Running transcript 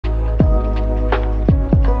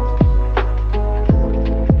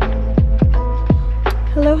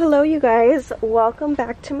you guys, welcome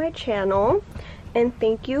back to my channel and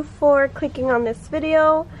thank you for clicking on this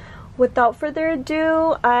video. Without further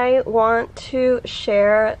ado, I want to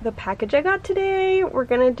share the package I got today. We're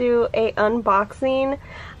gonna do a unboxing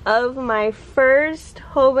of my first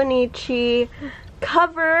Hobonichi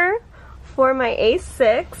cover for my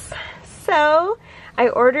A6. So I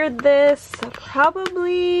ordered this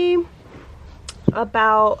probably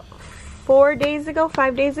about 5 days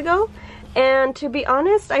ago, and to be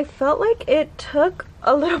honest, I felt like it took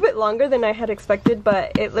a little bit longer than I had expected,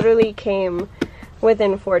 but it literally came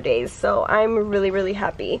within 4 days, so I'm really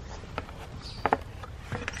happy.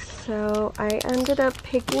 So I ended up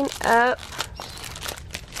picking up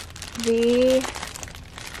the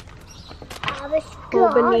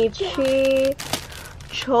Hobonichi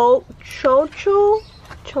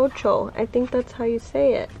Chouchu, I think that's how you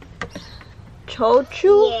say it.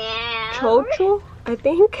 Chouchu? Yeah. Chouchu, I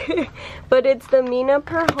think. But it's the Mina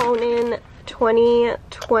Perhonen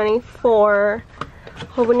 2024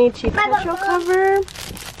 Hobonichi Techo cover.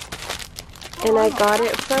 And I got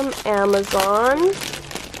it from Amazon.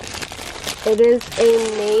 It is a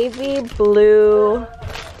navy blue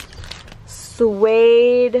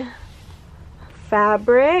suede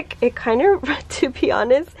fabric. It kind of, to be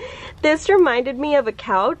honest, this reminded me of a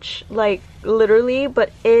couch, like literally,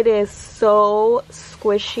 but it is so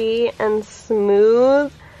squishy and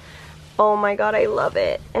smooth. Oh my god, I love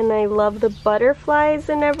it. And I love the butterflies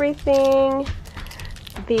and everything.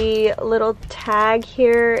 The little tag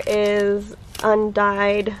here is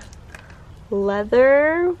undyed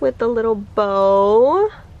leather with a little bow.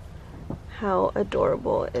 How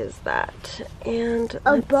adorable is that? And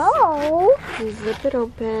a bow? Zip it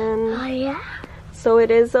open. Oh yeah? So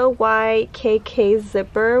it is a YKK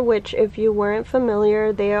zipper, which if you weren't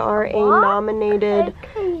familiar, they are a nominated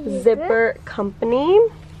zipper company.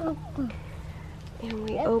 And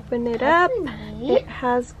we open it up. It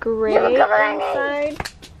has gray inside.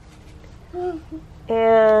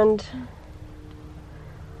 And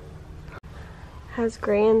has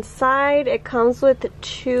gray inside. It comes with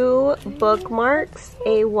 2 bookmarks,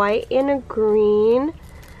 a white and a green.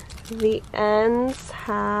 The ends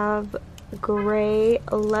have gray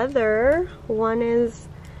leather. One is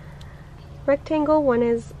rectangle, one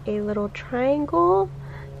is a little triangle,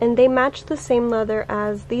 and they match the same leather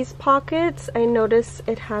as these pockets. I notice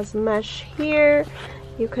it has mesh here.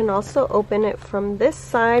 You can also open it from this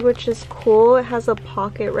side, which is cool. It has a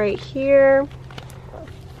pocket right here.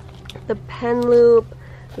 The pen loop.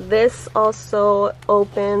 This also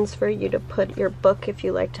opens for you to put your book if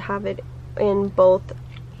you like to have it in both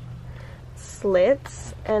slits.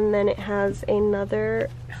 And then it has another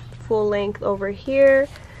full length over here,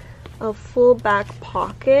 a full back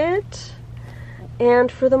pocket.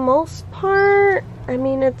 And for the most part, I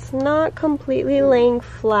mean, it's not completely laying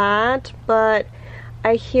flat, but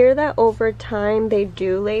I hear that over time they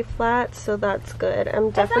do lay flat, so that's good.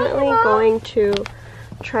 I'm definitely going to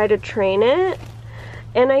try to train it.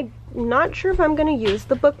 And I'm not sure if I'm going to use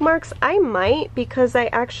the bookmarks. I might, because I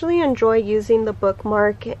actually enjoy using the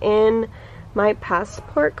bookmark in my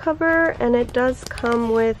passport cover, and it does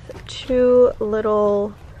come with 2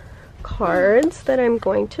 little cards that I'm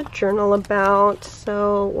going to journal about.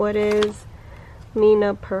 So what is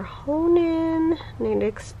Mina Perhonen? And it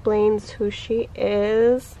explains who she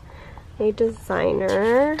is, a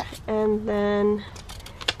designer, and then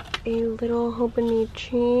a little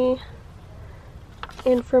Hobonichi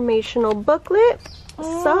informational booklet.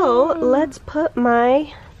 So let's put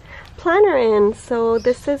my planner in. So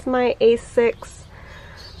this is my A6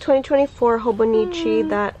 2024 Hobonichi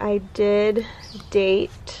that I did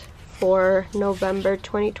date for November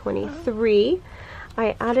 2023.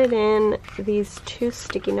 I added in these 2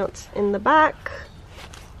 sticky notes in the back.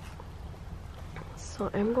 So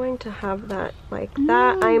I'm going to have that like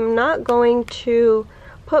that. I'm not going to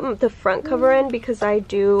put the front cover in because I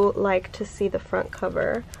do like to see the front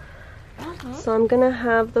cover. So I'm gonna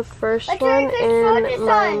have the first one in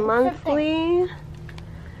my monthly,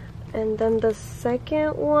 and then the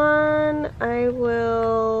second one I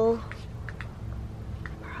will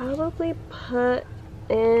probably put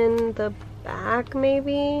in the back,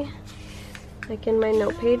 maybe like in my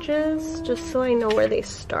note pages, just so I know where they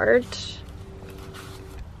start.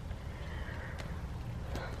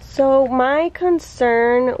 So my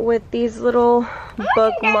concern with these little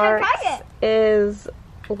bookmarks is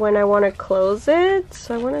when I want to close it.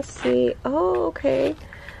 So I want to see, oh okay,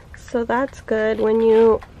 so that's good. When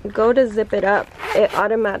you go to zip it up, it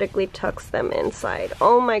automatically tucks them inside.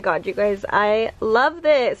 Oh my god, you guys, I love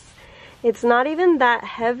this. It's not even that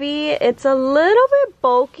heavy. It's a little bit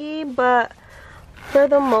bulky, but for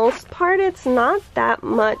the most part, it's not that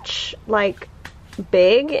much, like,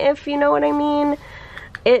 big, if you know what I mean.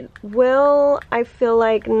 It will, I feel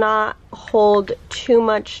like, not hold too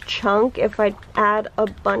much chunk if I add a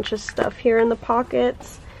bunch of stuff here in the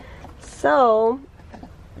pockets. So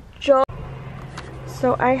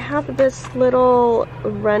I have this little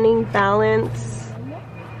running balance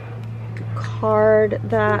card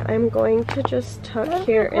that I'm going to just tuck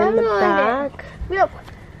here in the back.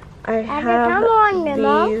 I have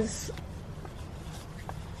these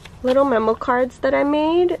little memo cards that I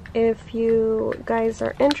made. If you guys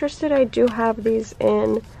are interested, I do have these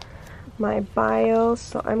in my bio,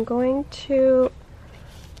 so I'm going to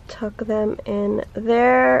tuck them in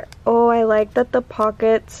there. Oh, I like that the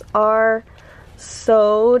pockets are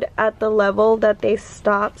sewed at the level that they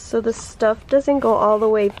stop, so the stuff doesn't go all the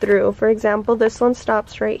way through. For example, this one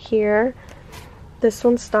stops right here. This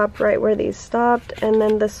one stopped right where these stopped, and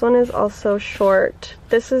then this one is also short.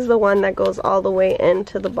 This is the one that goes all the way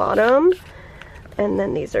into the bottom, and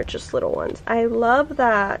then these are just little ones. I love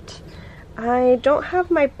that. I don't have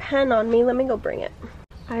my pen on me. Let me go bring it.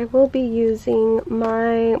 I will be using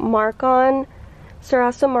my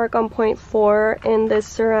Sarasa Mark-On Point 4 in this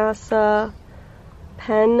Sarasa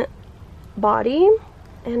pen body,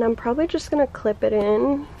 and I'm probably just gonna clip it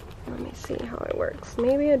in. Let me see how it works.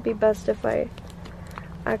 Maybe it'd be best if I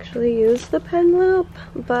actually use the pen loop,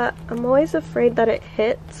 but I'm always afraid that it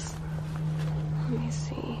hits. Let me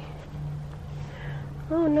see.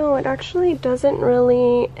 Oh no, it actually doesn't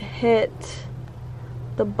really hit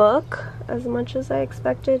the book as much as I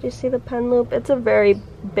expected. You see the pen loop? It's a very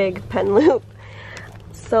big pen loop,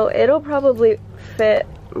 so it'll probably fit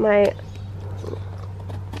my...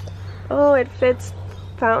 Oh, it fits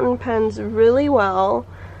fountain pens really well.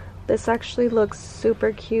 This actually looks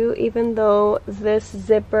super cute, even though this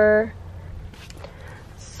zipper,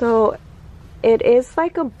 so it is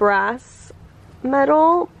like a brass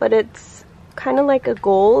metal, but it's kind of like a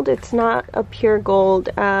gold. It's not a pure gold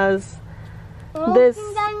as this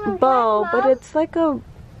bow, but it's like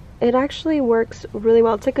it actually works really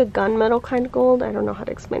well. It's like a gunmetal kind of gold. I don't know how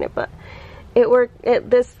to explain it, but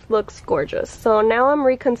this looks gorgeous. So now I'm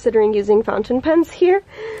reconsidering using fountain pens here.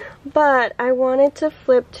 But I wanted to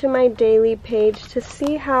flip to my daily page to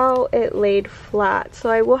see how it laid flat. So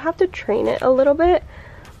I will have to train it a little bit,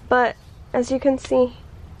 but as you can see,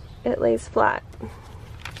 it lays flat.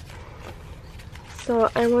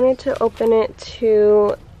 So I wanted to open it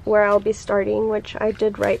to where I'll be starting, which I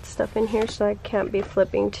did write stuff in here, so I can't be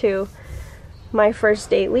flipping to my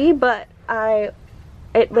first daily, but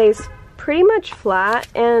it lays pretty much flat.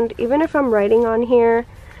 And even if I'm writing on here,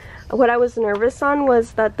 what I was nervous on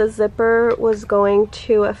was that the zipper was going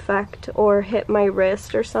to affect or hit my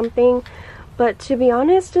wrist or something, but to be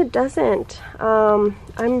honest, it doesn't. I'm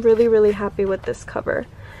really, really happy with this cover.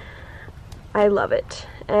 I love it,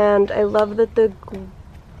 and I love that the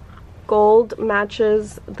gold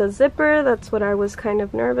matches the zipper. That's what I was kind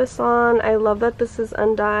of nervous on. I love that this is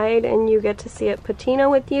undyed and you get to see it patina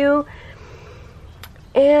with you.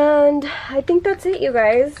 And I think that's it, you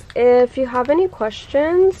guys. If you have any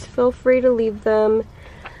questions, feel free to leave them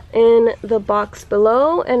in the box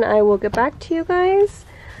below and I will get back to you guys.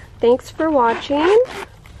 Thanks for watching,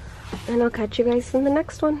 and I'll catch you guys in the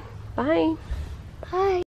next one. Bye.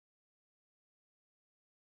 Bye.